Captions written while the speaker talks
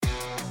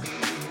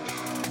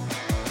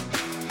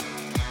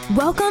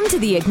Welcome to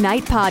the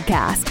Ignite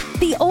Podcast,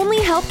 the only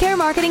healthcare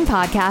marketing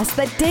podcast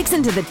that digs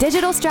into the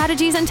digital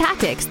strategies and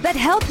tactics that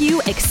help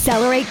you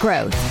accelerate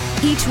growth.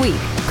 Each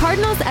week,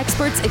 Cardinals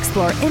experts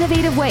explore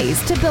innovative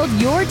ways to build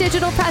your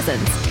digital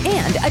presence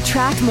and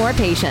attract more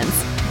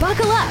patients.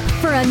 Buckle up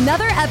for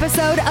another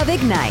episode of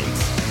Ignite.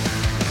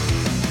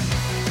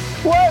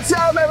 What's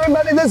up,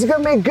 everybody? This is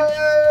going to be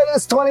good.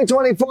 It's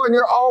 2024, and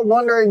you're all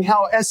wondering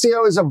how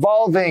SEO is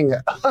evolving.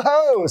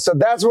 Oh, so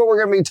that's what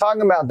we're going to be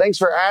talking about. Thanks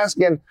for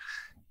asking.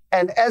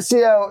 And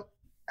SEO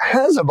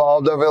has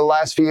evolved over the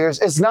last few years.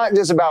 It's not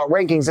just about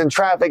rankings and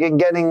traffic and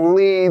getting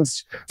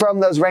leads from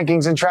those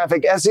rankings and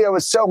traffic. SEO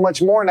is so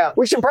much more now.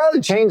 We should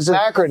probably change the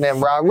acronym,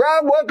 Rob.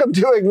 Rob, welcome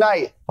to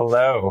Ignite.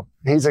 Hello.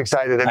 He's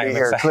excited to be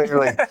here,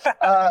 clearly.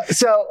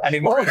 I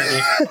need more.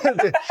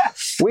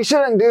 We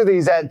shouldn't do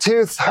these at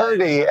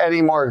 2:30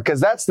 anymore because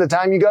that's the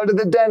time you go to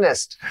the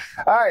dentist.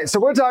 All right, so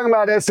we're talking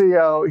about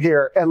SEO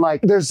here, and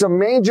there's some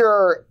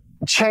major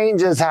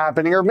changes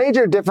happening or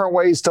major different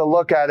ways to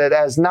look at it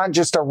as not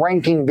just a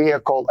ranking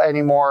vehicle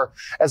anymore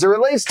as it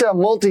relates to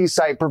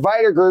multi-site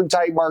provider group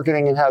type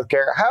marketing in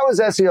healthcare. How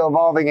is SEO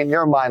evolving in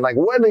your mind?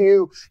 What do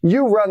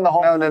you run the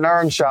whole own and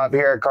earn shop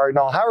here at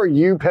Cardinal? How are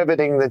you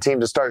pivoting the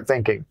team to start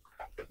thinking?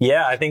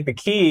 Yeah, I think the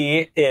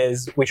key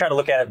is we try to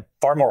look at it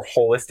far more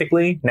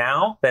holistically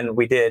now than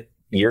we did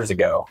years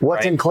ago.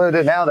 What's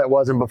included now that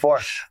wasn't before?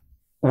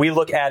 We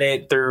look at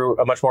it through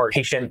a much more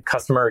patient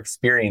customer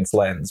experience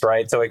lens,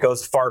 right? So it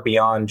goes far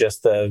beyond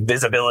just the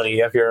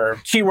visibility of your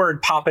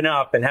keyword popping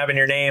up and having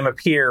your name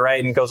appear,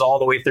 right? And goes all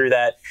the way through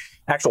that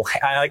actual,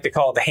 I like to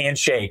call it the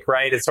handshake,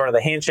 right? It's sort of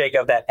the handshake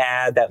of that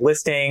ad, that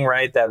listing,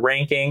 right? That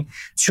ranking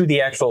to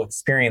the actual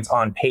experience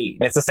on page.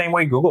 And it's the same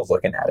way Google's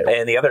looking at it.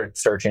 And the other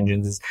search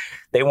engines is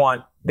they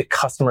want the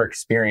customer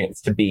experience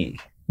to be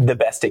the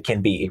best it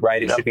can be,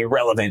 right? It should be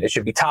relevant. It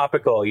should be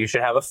topical. You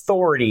should have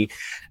authority.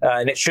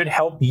 And it should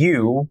help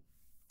you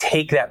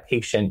take that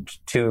patient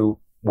to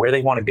where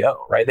they want to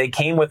go, right? They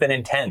came with an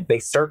intent. They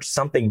searched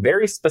something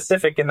very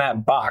specific in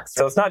that box.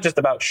 So it's not just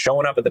about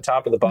showing up at the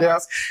top of the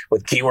box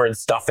with keyword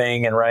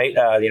stuffing and,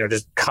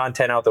 just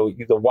content out the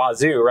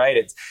wazoo, right?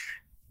 It's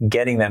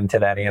getting them to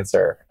that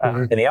answer.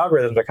 And the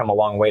algorithms have come a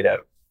long way to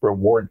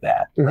reward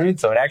that. Right?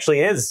 So it actually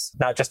is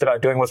not just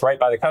about doing what's right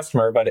by the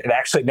customer, but it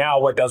actually now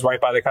what does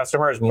right by the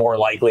customer is more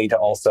likely to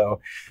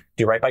also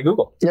do right by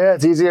Google. Yeah,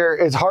 it's easier.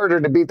 It's harder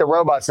to beat the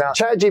robots now.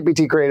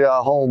 ChatGPT created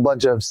a whole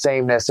bunch of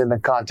sameness in the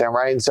content,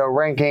 right? And so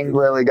ranking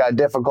really got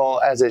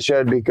difficult as it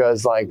should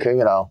because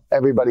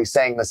everybody's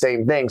saying the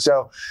same thing.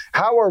 So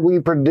how are we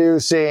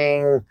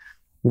producing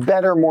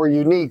better, more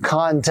unique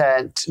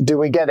content? Do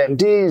we get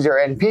MDs or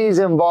NPs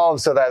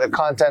involved so that the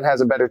content has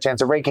a better chance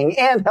of ranking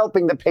and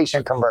helping the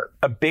patient convert?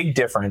 A big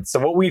difference. So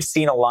what we've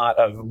seen a lot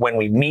of when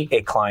we meet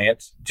a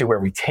client to where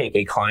we take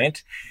a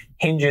client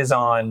hinges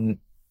on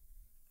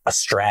a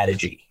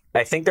strategy.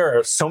 I think there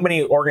are so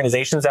many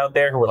organizations out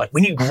there who are like,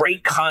 we need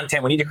great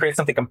content. We need to create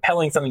something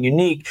compelling, something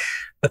unique,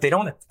 but they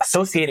don't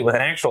associate it with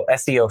an actual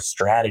SEO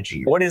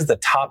strategy. What is the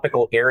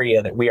topical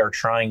area that we are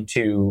trying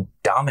to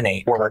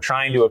dominate, where we're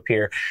trying to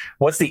appear?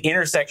 What's the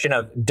intersection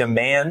of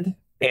demand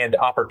and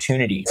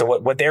opportunity? So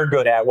what they're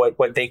good at, what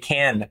they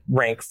can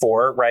rank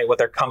for, right? What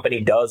their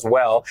company does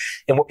well,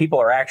 and what people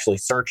are actually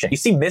searching. You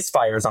see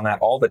misfires on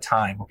that all the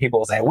time. People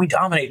will say, we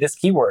dominate this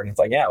keyword. And it's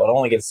like, yeah, well, it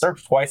only gets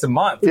searched twice a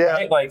month,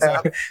 right?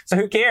 So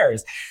who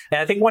cares?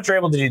 And I think once you're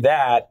able to do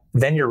that,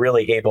 then you're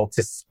really able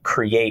to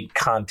create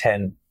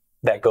content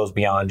that goes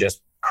beyond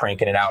just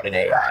cranking it out in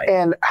AI.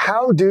 And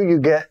how do you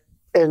get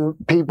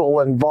people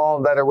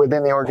involved that are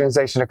within the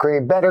organization to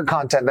create better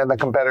content than the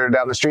competitor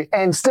down the street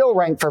and still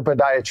rank for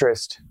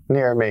podiatrist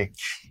near me?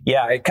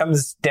 Yeah, it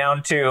comes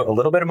down to a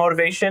little bit of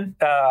motivation.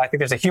 I think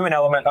there's a human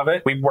element of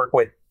it. We work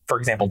with, for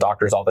example,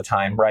 doctors all the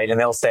time, right? And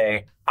they'll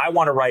say, I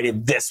want to write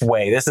it this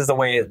way. This is the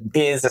way it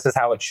is. This is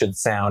how it should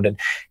sound. And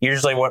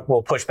usually what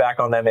we'll push back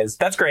on them is,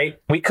 that's great.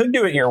 We could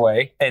do it your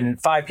way and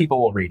 5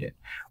 people will read it.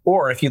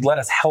 Or if you'd let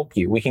us help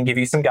you, we can give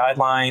you some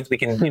guidelines. We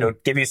can,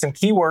 give you some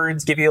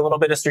keywords, give you a little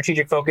bit of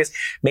strategic focus,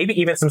 maybe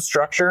even some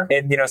structure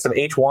and, some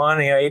H1,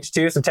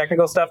 H2, some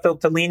technical stuff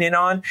to lean in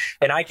on.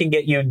 And I can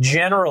get you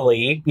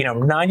generally,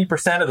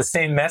 90% of the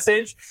same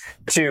message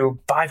to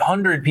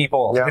 500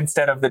 people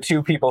instead of the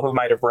 2 people who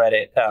might have read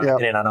it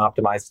in an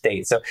unoptimized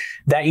state. So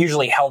that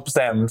usually helps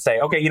them say,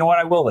 okay, you know what?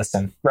 I will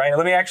listen, right?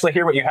 Let me actually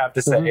hear what you have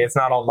to say. It's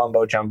not all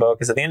mumbo jumbo,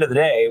 because at the end of the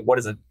day, what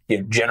is it?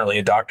 Generally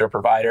a doctor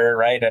provider,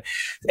 right?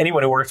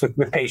 Anyone who works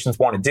with patients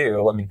want to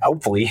do. I mean,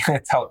 hopefully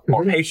it's help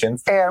more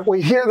patients. And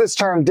we hear this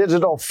term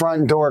digital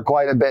front door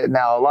quite a bit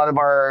now. A lot of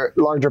our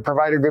larger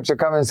provider groups are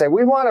coming and say,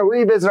 we want to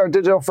revisit our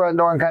digital front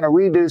door and kind of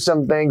redo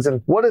some things.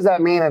 And what does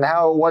that mean, and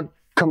what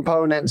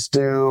components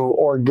do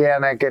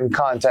organic and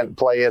content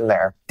play in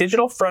there?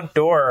 Digital front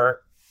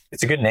door,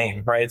 it's a good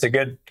name, right? It's a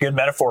good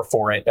metaphor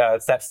for it.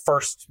 It's that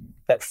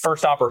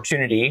first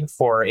opportunity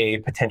for a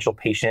potential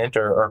patient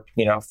or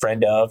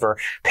friend of or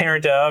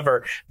parent of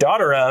or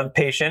daughter of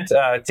patient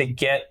to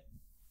get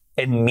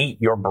and meet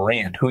your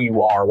brand, who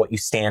you are, what you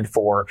stand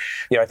for.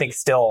 I think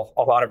still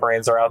a lot of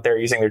brands are out there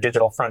using their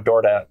digital front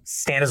door to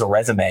stand as a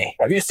resume.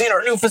 Have you seen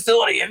our new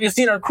facility? Have you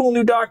seen our cool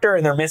new doctor?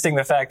 And they're missing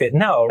the fact that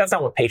no, that's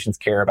not what patients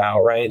care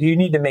about, right? You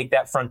need to make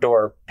that front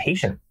door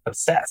patient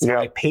obsessed,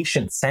 right?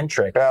 Patient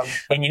centric.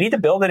 And you need to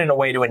build it in a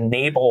way to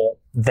enable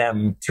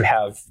them to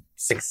have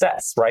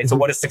success, right? So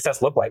what does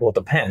success look like? Well, it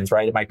depends,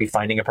 right? It might be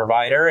finding a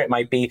provider. It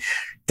might be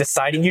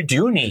deciding you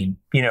do need,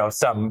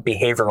 some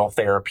behavioral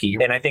therapy.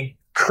 And I think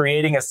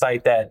creating a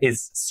site that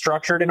is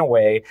structured in a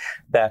way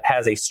that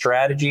has a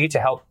strategy to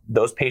help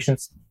those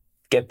patients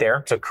get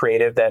there. So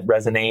creative that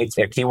resonates,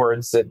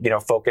 keywords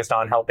that, focused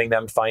on helping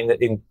them find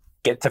it and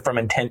get from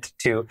intent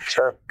to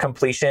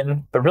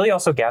completion, but really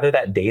also gather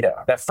that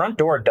data. That front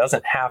door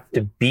doesn't have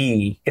to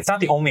be, it's not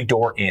the only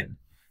door in.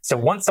 So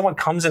once someone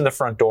comes in the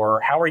front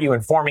door, how are you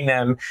informing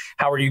them?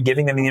 How are you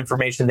giving them the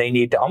information they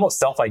need to almost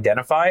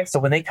self-identify? So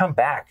when they come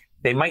back,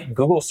 they might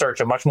Google search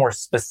a much more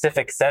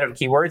specific set of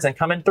keywords and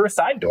come in through a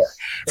side door.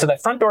 So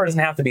that front door doesn't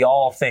have to be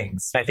all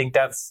things. I think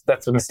that's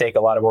a mistake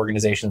a lot of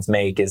organizations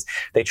make is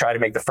they try to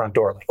make the front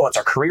door like, it's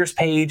our careers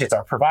page, it's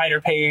our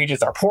provider page,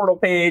 it's our portal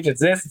page,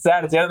 it's this, it's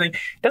that, it's the other thing.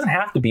 It doesn't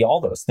have to be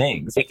all those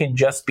things. It can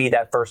just be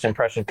that first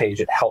impression page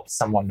that helps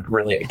someone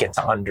really get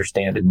to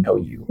understand and know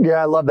you.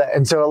 Yeah, I love that.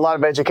 And so a lot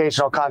of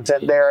educational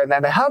content there. And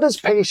then how does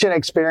patient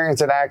experience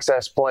and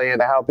access play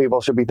into how people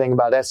should be thinking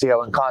about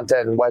SEO and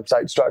content and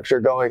website structure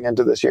going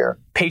into this year?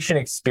 Patient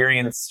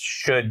experience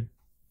should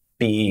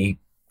be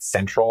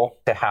central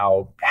to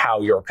how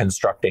you're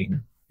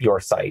constructing your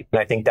site.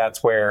 And I think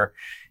that's where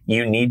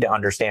you need to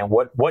understand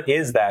what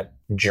is that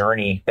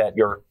journey that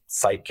your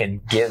site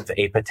can give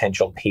a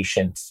potential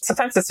patient.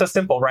 Sometimes it's so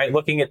simple, right?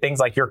 Looking at things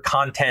like your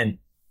content,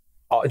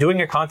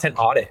 doing a content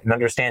audit and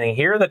understanding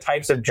here are the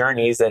types of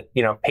journeys that,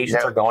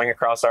 patients are going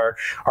across our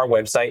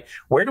website.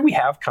 Where do we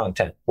have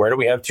content? Where do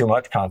we have too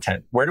much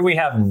content? Where do we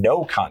have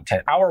no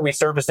content? How are we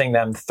servicing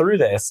them through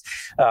this?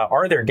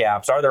 Are there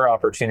gaps? Are there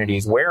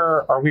opportunities?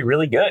 Where are we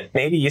really good?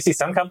 Maybe you see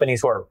some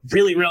companies who are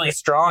really, really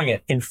strong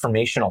at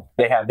informational.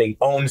 They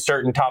own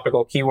certain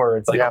topical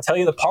keywords. Like I'll tell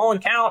you the pollen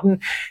count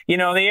and,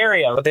 the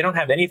area, but they don't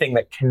have anything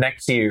that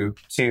connects you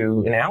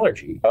to an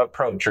allergy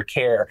approach or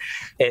care.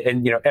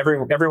 And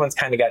everyone's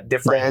kind of got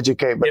different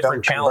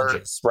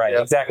challenges, right?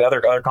 Yep. Exactly.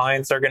 Other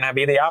clients are going to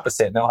be the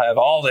opposite. And they'll have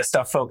all this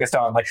stuff focused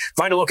on like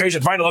find a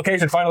location,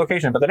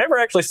 but they never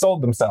actually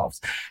sold themselves.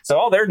 So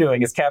all they're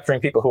doing is capturing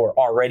people who are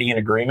already in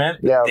agreement.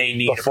 Yeah, they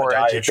need a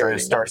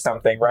podiatrist or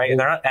something, right? And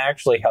they're not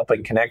actually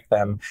helping connect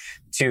them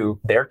to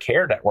their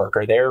care network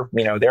or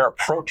their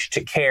approach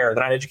to care.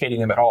 They're not educating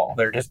them at all.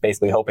 They're just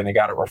basically hoping they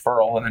got a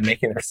referral and then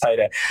making their site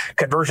a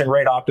conversion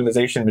rate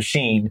optimization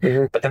machine.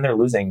 Mm-hmm. But then they're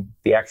losing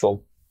the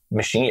actual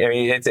machine. I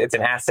mean, it's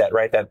an asset,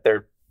 right? That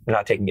they're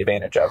not taking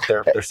advantage of.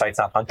 Their site's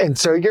not hunting. And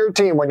so your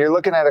team, when you're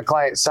looking at a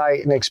client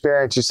site and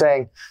experience, you're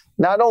saying,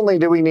 not only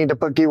do we need to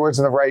put keywords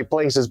in the right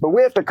places, but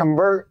we have to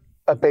convert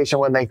a patient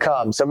when they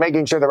come. So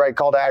making sure the right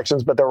call to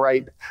actions, but the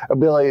right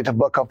ability to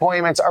book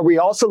appointments. Are we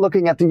also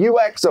looking at the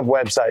UX of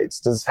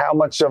websites? How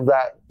much of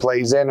that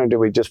plays in, or do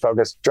we just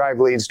focus drive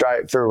leads,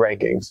 drive through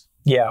rankings?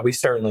 Yeah, we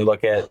certainly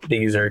look at the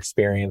user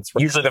experience.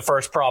 Usually the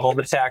first problem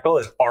to tackle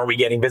is, are we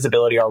getting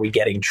visibility? Are we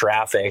getting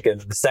traffic? And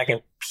the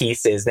second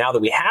piece is, now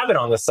that we have it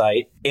on the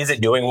site, is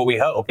it doing what we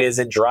hope? Is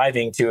it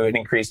driving to an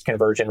increased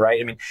conversion, right?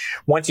 I mean,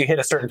 once you hit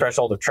a certain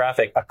threshold of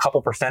traffic, a couple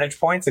percentage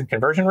points in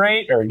conversion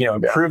rate or,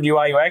 improved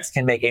UI UX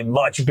can make a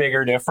much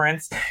bigger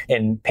difference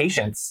in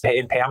patients,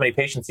 in how many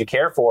patients you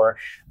care for,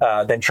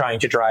 than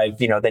trying to drive,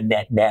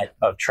 the net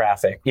of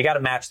traffic. You got to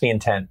match the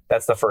intent.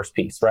 That's the first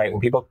piece, right?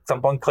 When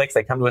someone clicks,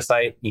 they come to a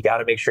site, you got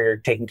to make sure you're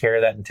taking care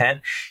of that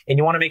intent, and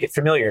you want to make it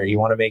familiar. You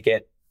want to make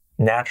it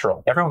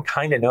natural. Everyone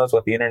kind of knows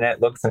what the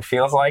internet looks and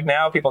feels like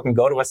now. People can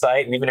go to a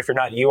site, and even if you're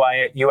not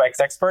UI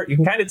UX expert, you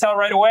can kind of tell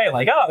right away,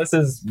 like, this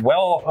is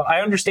I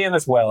understand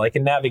this well. I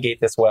can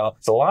navigate this well.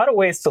 There's a lot of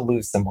ways to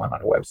lose someone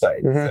on a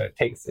website.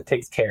 Mm-hmm. So it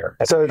takes care.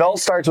 So it all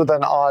starts with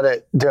an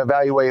audit to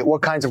evaluate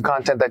what kinds of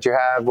content that you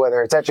have,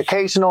 whether it's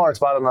educational or it's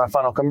bottom of the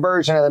funnel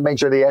conversion, and then make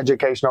sure the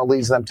educational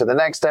leads them to the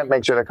next step,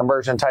 make sure the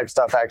conversion type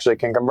stuff actually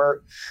can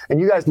convert. And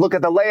you guys look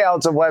at the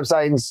layouts of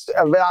websites,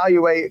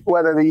 evaluate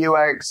whether the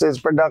UX is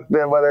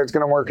productive, whether it's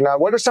going to work or not.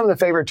 What are some of the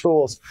favorite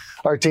tools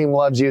our team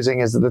loves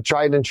using? Is it the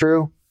tried and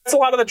true? It's a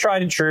lot of the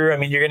tried and true. I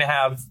mean, you're going to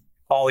have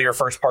all your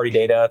first party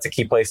data. It's a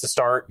key place to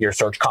start. Your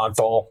search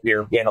console,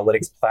 your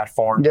analytics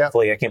platform,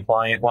 hopefully a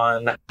compliant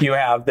one. You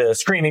have the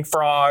screaming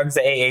frogs,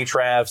 the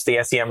Ahrefs,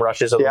 the SEM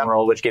rushes of the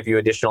world, which give you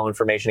additional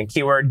information and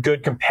keyword,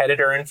 good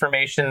competitor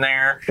information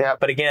there. Yeah.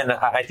 But again,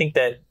 I think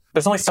that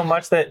there's only so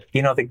much that,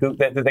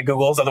 the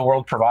Googles of the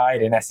world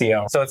provide in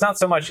SEO. So it's not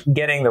so much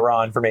getting the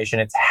raw information.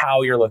 It's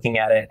how you're looking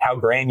at it, how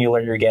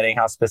granular you're getting,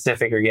 how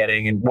specific you're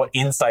getting, and what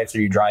insights are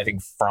you driving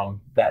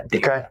from that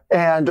data. Okay.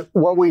 And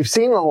what we've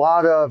seen a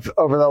lot of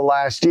over the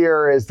last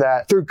year is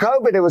that through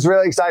COVID, it was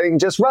really exciting.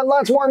 Just run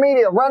more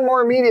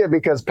media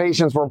because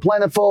patients were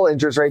plentiful,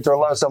 interest rates were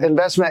low. So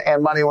investment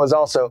and money was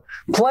also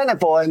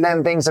plentiful. And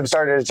then things have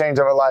started to change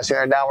over the last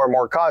year. And now we're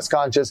more cost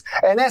conscious,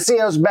 and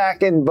SEO's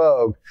back in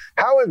vogue.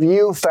 How have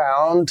you found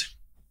found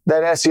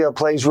that SEO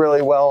plays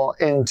really well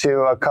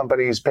into a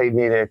company's paid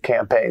media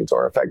campaigns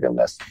or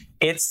effectiveness?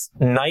 It's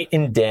night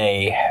and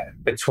day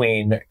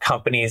between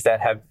companies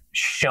that have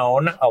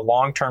shown a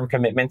long-term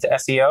commitment to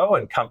SEO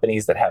and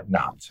companies that have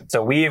not.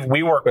 So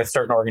we work with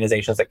certain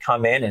organizations that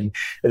come in and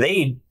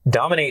they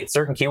dominate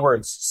certain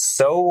keywords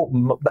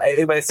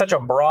by such a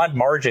broad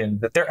margin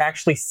that they're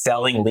actually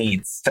selling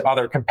leads to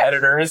other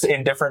competitors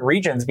in different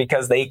regions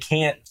because they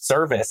can't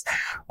service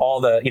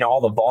all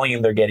the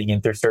volume they're getting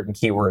in through certain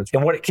keywords.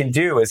 And what it can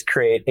do is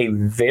create a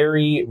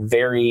very,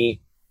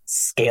 very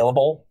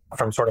scalable,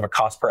 from sort of a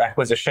cost per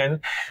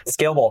acquisition,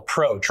 scalable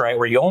approach, right?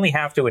 Where you only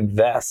have to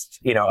invest,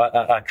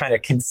 a kind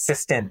of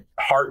consistent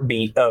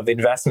heartbeat of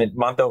investment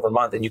month over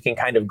month, and you can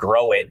kind of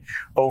grow it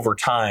over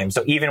time.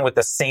 So even with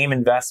the same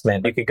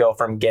investment, you could go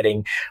from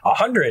getting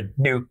 100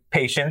 new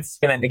patients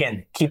and then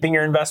again, keeping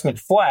your investment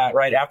flat,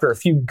 right? After a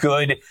few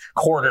good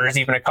quarters,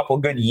 even a couple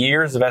good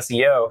years of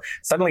SEO,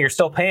 suddenly you're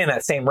still paying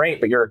that same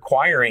rate, but you're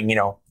acquiring,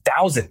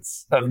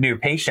 thousands of new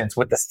patients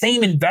with the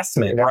same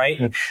investment, right?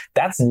 And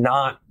that's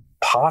not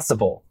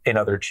possible in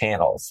other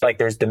channels. Like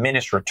there's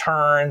diminished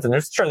returns, and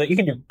there's sure that you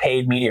can do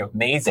paid media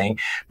amazing,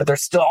 but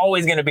there's still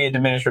always going to be a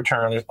diminished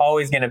return. There's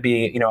always going to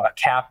be, a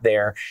cap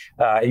there.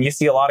 And you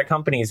see a lot of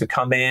companies who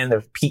come in,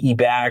 they're PE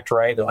backed,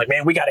 right? They're like,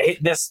 man, we got to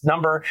hit this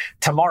number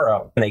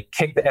tomorrow. And they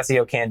kick the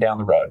SEO can down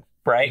the road.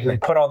 Right?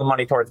 And put all the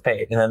money towards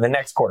paid. And then the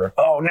next quarter,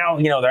 now,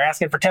 they're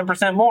asking for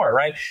 10% more,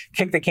 right?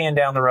 Kick the can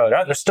down the road.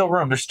 Oh, there's still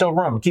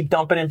room. Keep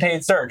dumping in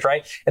paid search,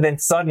 right? And then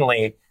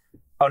suddenly,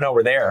 oh no,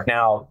 we're there.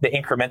 Now the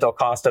incremental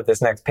cost of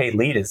this next paid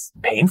lead is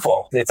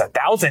painful. It's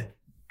 $1,000,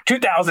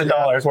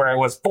 $2,000 where it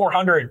was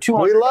 $400,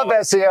 $200. We love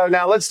SEO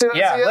now. Let's do SEO.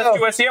 Yeah,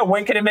 let's do SEO.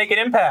 When can it make an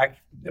impact?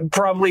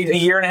 Probably a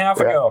year and a half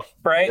ago,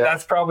 right? Yeah.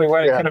 That's probably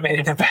when it could have made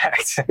an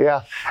impact.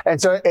 Yeah.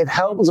 And so it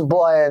helps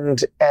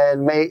blend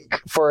and make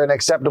for an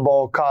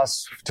acceptable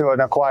cost to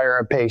acquire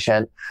a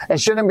patient,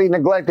 and shouldn't be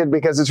neglected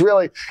because it's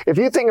really, if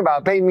you think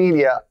about paid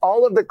media,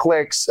 all of the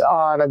clicks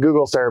on a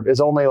Google SERP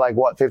is only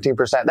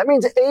 15%. That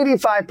means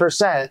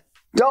 85%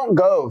 don't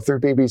go through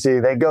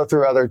PPC. They go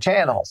through other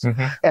channels,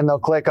 and they'll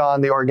click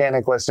on the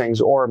organic listings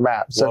or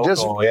maps. So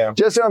just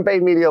doing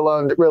paid media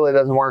alone really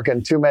doesn't work.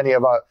 And too many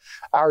of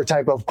our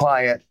type of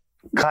client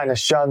kind of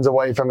shuns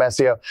away from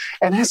SEO.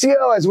 And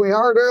SEO, as we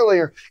heard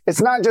earlier,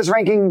 it's not just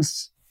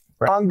rankings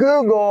on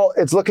Google.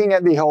 It's looking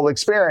at the whole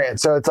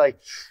experience. So it's like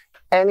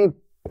any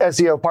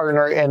SEO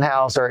partner,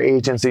 in-house or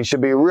agency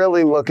should be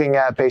really looking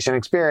at patient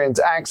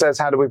experience, access.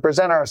 How do we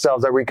present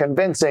ourselves? Are we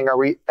convincing? Are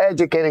we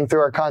educating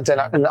through our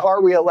content? And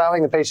are we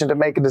allowing the patient to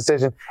make a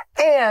decision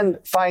and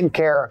find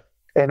care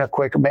in a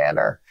quick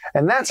manner?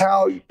 And that's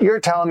how you're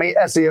telling me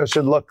SEO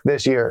should look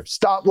this year.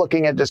 Stop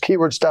looking at just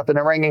keyword stuff in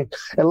a ranking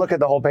and look at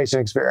the whole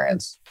patient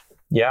experience.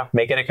 Yeah,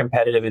 make it a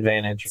competitive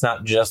advantage. It's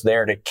not just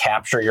there to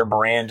capture your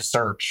brand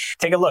search.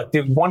 Take a look.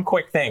 Do one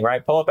quick thing,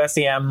 right? Pull up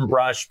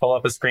SEMrush, pull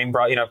up a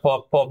ScreenBroad,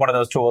 pull up one of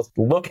those tools.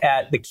 Look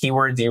at the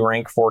keywords you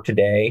rank for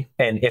today.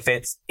 And if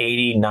it's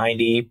 80,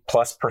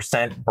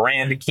 90+%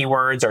 brand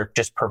keywords or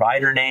just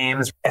provider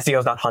names, SEO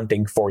is not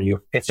hunting for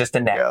you. It's just a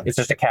net. Yeah. It's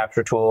just a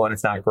capture tool, and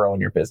it's not growing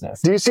your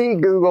business. Do you see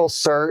Google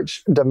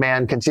search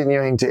demand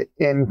continuing to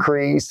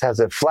increase? Has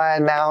it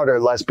flattened out,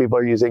 or less people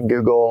are using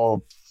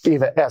Google?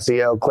 Even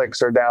SEO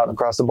clicks are down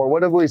across the board.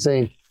 What have we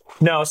seen?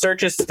 No,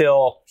 search is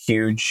still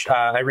huge.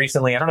 I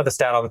don't know the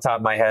stat on the top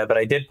of my head, but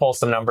I did pull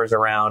some numbers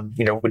around,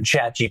 when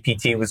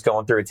ChatGPT was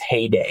going through its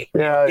heyday.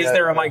 Is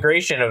there a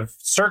migration of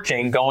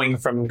searching going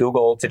from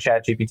Google to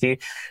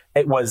ChatGPT?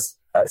 It was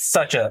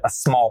such a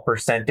small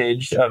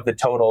percentage of the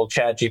total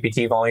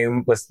ChatGPT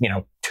volume was,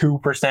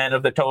 2%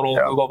 of the total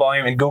Google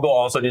volume. And Google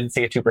also didn't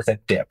see a 2%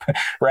 dip,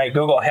 right?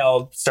 Google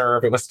held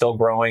serve. It was still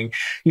growing.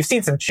 You've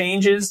seen some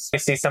changes. You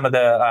see some of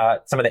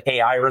the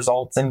AI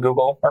results in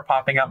Google are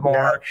popping up more.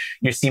 Yeah.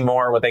 You see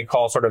more what they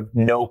call sort of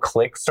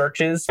no-click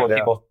searches where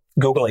people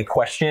Google a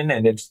question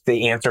and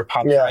the answer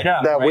pops right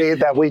up.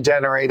 That we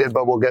generated,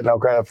 but we'll get no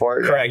credit for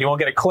it. Correct. You won't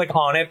get a click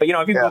on it. But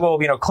if you Google,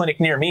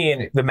 clinic near me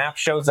and the map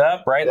shows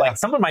up, right? Like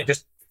someone might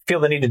just feel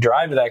the need to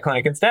drive to that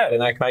clinic instead,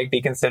 and that might be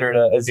considered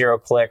a zero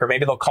click, or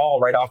maybe they'll call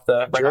right off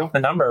the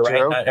number,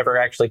 right? Not ever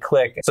actually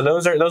click. So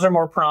those are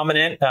more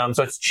prominent.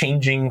 So it's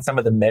changing some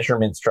of the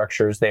measurement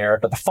structures there,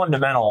 but the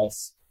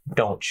fundamentals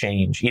don't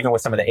change. Even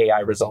with some of the AI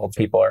results,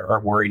 people are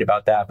worried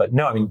about that. But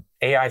no,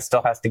 AI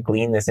still has to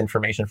glean this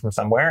information from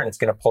somewhere, and it's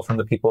going to pull from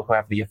the people who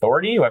have the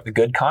authority, who have the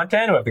good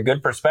content, who have the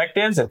good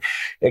perspectives. And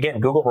again,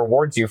 Google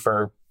rewards you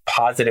for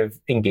positive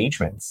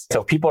engagements.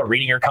 So if people are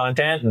reading your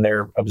content and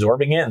they're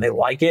absorbing it and they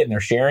like it and they're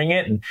sharing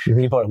it and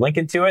people are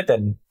linking to it,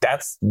 then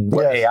that's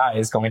what AI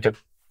is going to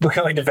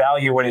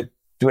value when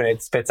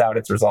it spits out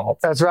its results.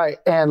 That's right.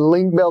 And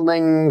link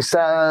building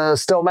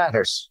still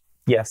matters.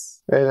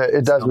 Yes.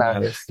 It does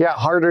matter. Yeah,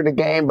 harder to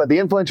gain, but the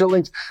influential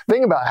links,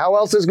 think about how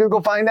else does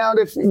Google find out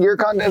if your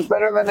content is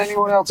better than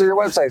anyone else on your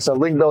website? So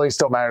link building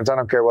still matters. I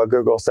don't care what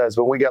Google says,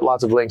 but we get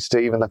lots of links to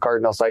even the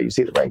Cardinal site. You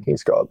see the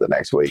rankings go up the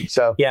next week.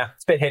 So yeah,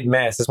 it's a bit hit and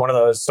miss. It's one of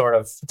those sort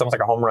of, it's almost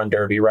like a home run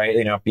derby, right?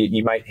 You know,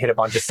 you might hit a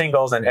bunch of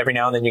singles and every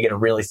now and then you get a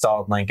really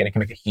solid link and it can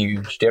make a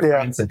huge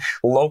difference. Yeah. And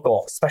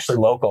local, especially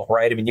local,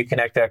 right? I mean, you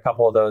connect to a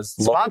couple of those.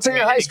 Sponsor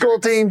your high school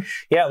team.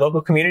 Yeah,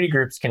 local community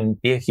groups can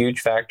be a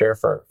huge factor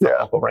for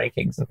local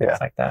rankings and things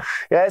like that.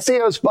 Yeah,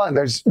 SEO is fun.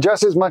 There's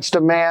just as much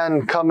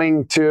demand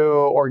coming to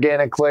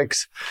organic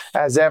clicks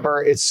as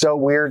ever. It's so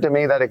weird to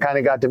me that it kind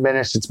of got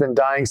diminished. It's been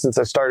dying since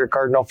I started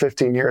Cardinal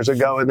 15 years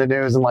ago in the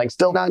news and like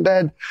still not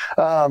dead.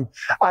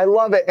 I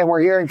love it. And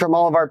we're hearing from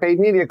all of our paid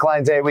media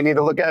clients, hey, we need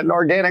to look at an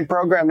organic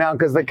program now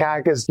because the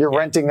CAC is you're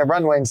renting the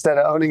runway instead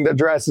of owning the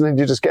dress. And then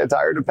you just get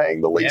tired of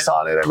paying the lease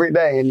on it every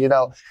day. And, you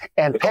know,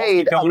 and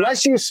paid,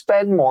 unless you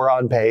spend more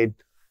on paid,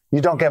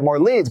 you don't get more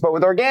leads. But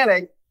with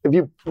organic, if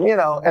you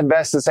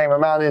invest the same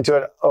amount into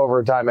it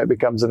over time, it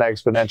becomes an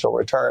exponential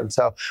return.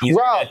 So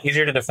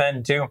easier to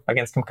defend too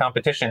against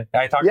competition.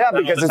 I talk about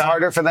because it's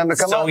harder for them to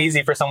come up. So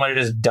easy for someone to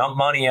just dump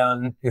money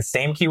on the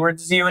same keywords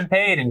as you and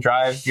paid and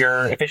drive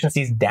your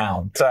efficiencies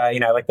down. So I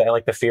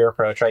like the fear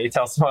approach, right? You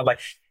tell someone like,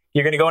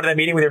 you're going to go into that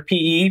meeting with your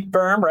PE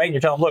firm, right? And you're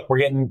telling them, look, we're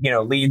getting,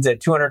 leads at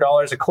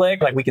 $200 a click.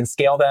 Like we can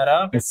scale that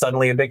up. And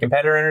suddenly a big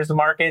competitor enters the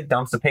market,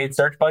 dumps a paid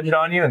search budget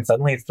on you. And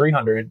suddenly it's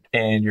 300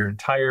 and your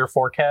entire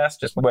forecast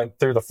just went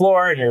through the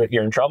floor and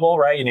you're in trouble,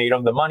 right? You don't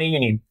have the money. You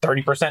need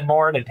 30%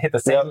 more to hit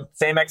the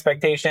same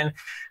expectation.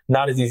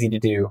 Not as easy to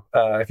do.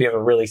 If you have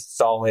a really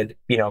solid,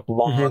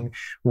 long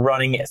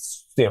running,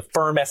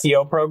 firm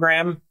SEO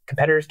program,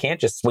 competitors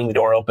can't just swing the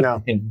door open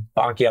and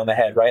bonk you on the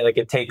head, right? Like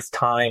it takes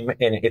time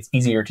and it's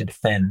easier to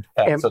defend.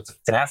 So it's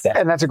an asset.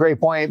 And that's a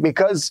great point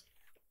because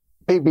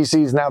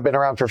PPC has now been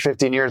around for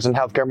 15 years and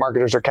healthcare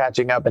marketers are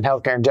catching up and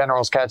healthcare in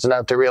general is catching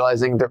up to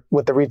realizing that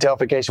with the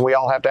retailification, we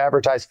all have to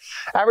advertise.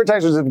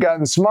 Advertisers have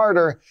gotten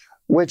smarter,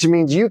 which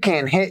means you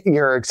can hit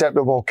your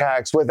acceptable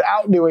CACs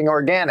without doing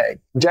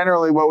organic.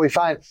 Generally, what we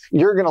find,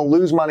 you're going to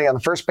lose money on the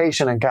first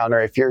patient encounter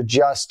if you're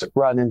just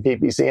running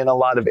PPC. In a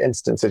lot of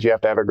instances, you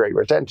have to have a great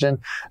retention,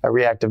 a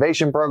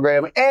reactivation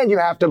program, and you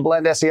have to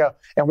blend SEO.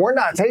 And we're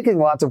not taking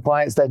lots of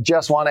clients that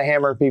just want to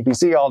hammer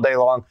PPC all day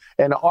long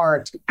and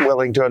aren't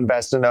willing to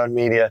invest in owned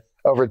media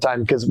over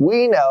time because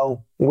we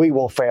know we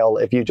will fail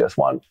if you just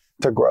want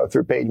to grow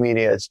through paid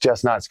media. It's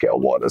just not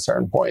scalable at a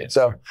certain point.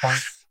 So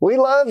we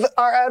love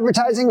our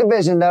advertising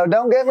division, though.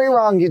 Don't get me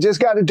wrong. You just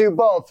got to do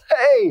both.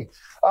 Hey,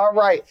 all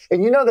right.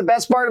 And the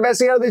best part of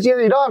SEO this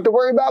year, you don't have to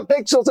worry about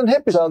pixels and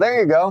hippies. So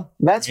there you go.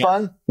 That's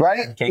fun,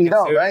 right? You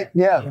don't, right?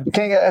 Yeah. You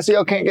can't get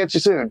SEO can't get you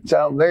sued.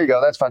 So there you go.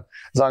 That's fun.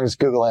 As long as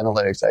Google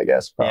Analytics, I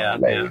guess.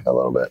 Maybe a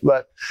little bit.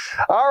 But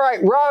all right,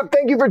 Rob,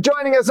 thank you for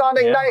joining us on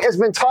Ignite. It's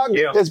been fun.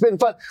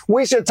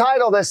 We should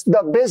title this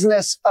The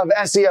Business of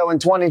SEO in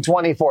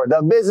 2024.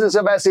 The Business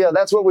of SEO.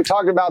 That's what we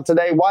talked about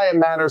today, why it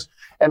matters,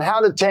 and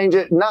how to change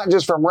it, not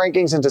just from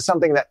rankings into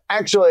something that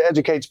actually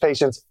educates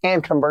patients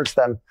and converts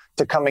them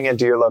to coming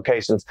into your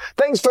locations.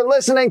 Thanks for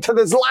listening to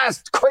this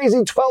last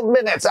crazy 12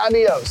 minutes.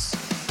 Adios.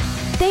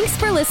 Thanks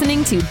for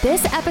listening to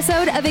this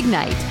episode of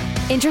Ignite.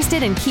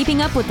 Interested in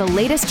keeping up with the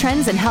latest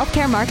trends in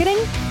healthcare marketing?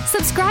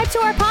 Subscribe to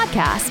our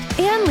podcast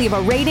and leave a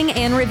rating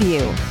and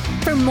review.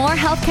 For more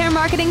healthcare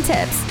marketing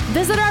tips,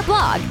 visit our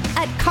blog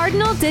at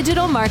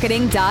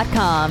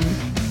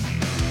cardinaldigitalmarketing.com.